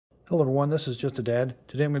Hello everyone, this is Just a Dad.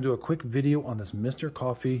 Today I'm going to do a quick video on this Mr.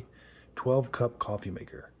 Coffee 12 cup coffee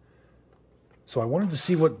maker. So I wanted to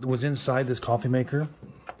see what was inside this coffee maker.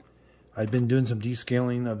 I'd been doing some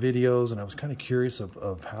descaling videos and I was kind of curious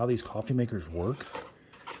of how these coffee makers work.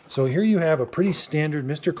 So here you have a pretty standard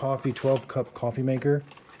Mr. Coffee 12 cup coffee maker.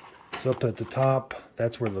 So up at the top,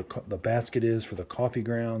 that's where the basket is for the coffee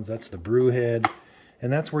grounds. That's the brew head,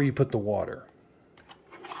 and that's where you put the water.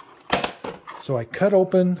 So I cut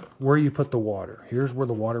open where you put the water. Here's where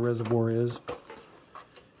the water reservoir is.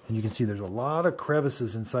 And you can see there's a lot of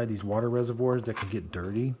crevices inside these water reservoirs that can get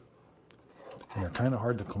dirty. And they're kind of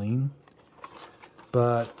hard to clean.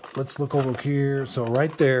 But let's look over here. So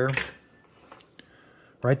right there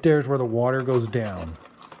is where the water goes down.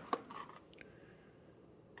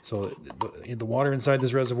 So the water inside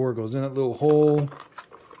this reservoir goes in that little hole,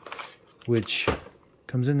 which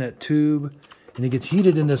comes in that tube, and it gets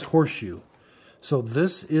heated in this horseshoe. So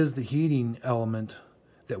this is the heating element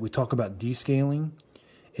that we talk about descaling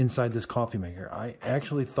inside this coffee maker. I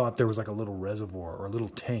actually thought there was like a little reservoir or a little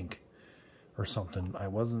tank or something.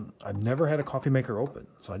 I've never had a coffee maker open,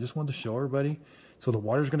 so I just wanted to show everybody. So the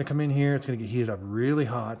water's going to come in here, it's going to get heated up really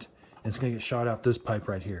hot, and it's going to get shot out this pipe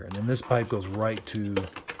right here. And then this pipe goes right to,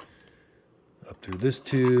 up through this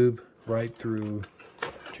tube, right through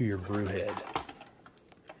to your brew head.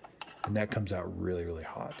 And that comes out really, really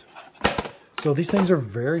hot. So these things are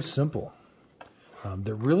very simple.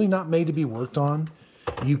 They're really not made to be worked on.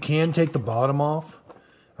 You can take the bottom off.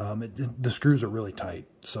 The screws are really tight.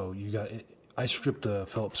 So I stripped the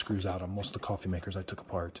Phillips screws out on most of the coffee makers I took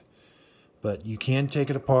apart. But you can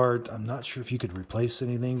take it apart. I'm not sure if you could replace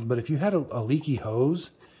anything. But if you had a leaky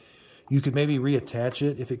hose, you could maybe reattach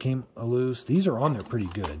it if it came loose. These are on there pretty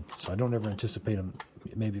good. So I don't ever anticipate them,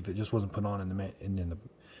 maybe if it just wasn't put on in the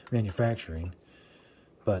manufacturing.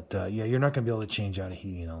 But yeah, you're not going to be able to change out a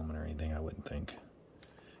heating element or anything, I wouldn't think.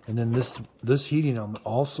 And then this heating element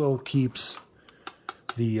also keeps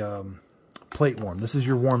the plate warm. This is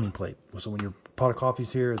your warming plate. So when your pot of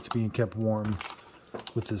coffee's here, it's being kept warm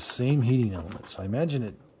with the same heating element. So I imagine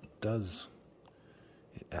it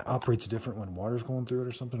operates different when water's going through it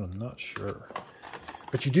or something. I'm not sure.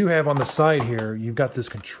 But you do have on the side here, you've got this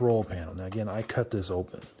control panel. Now again, I cut this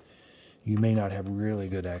open. You may not have really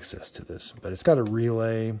good access to this, but it's got a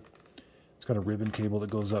relay. It's got a ribbon cable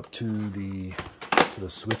that goes up to the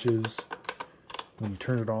switches. When you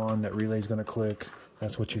turn it on, that relay is going to click.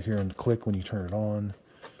 That's what you're hearing click when you turn it on.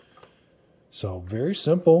 So very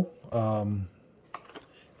simple. And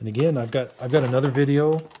again, I've got another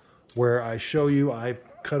video where I show you I've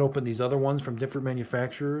cut open these other ones from different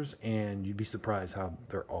manufacturers, and you'd be surprised how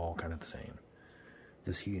they're all kind of the same.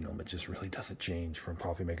 This heating element just really doesn't change from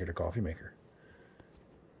coffee maker to coffee maker.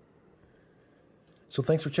 So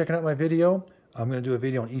thanks for checking out my video. I'm going to do a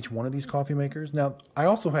video on each one of these coffee makers. Now, I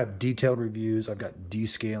also have detailed reviews. I've got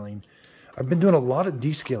descaling. I've been doing a lot of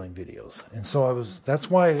descaling videos. And so that's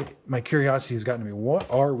why my curiosity has gotten to me. What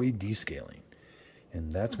are we descaling?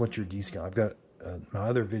 And that's what you're descaling. I've got my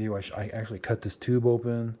other video. I actually cut this tube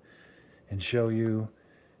open and show you.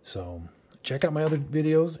 So check out my other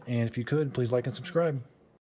videos, and if you could, please like and subscribe.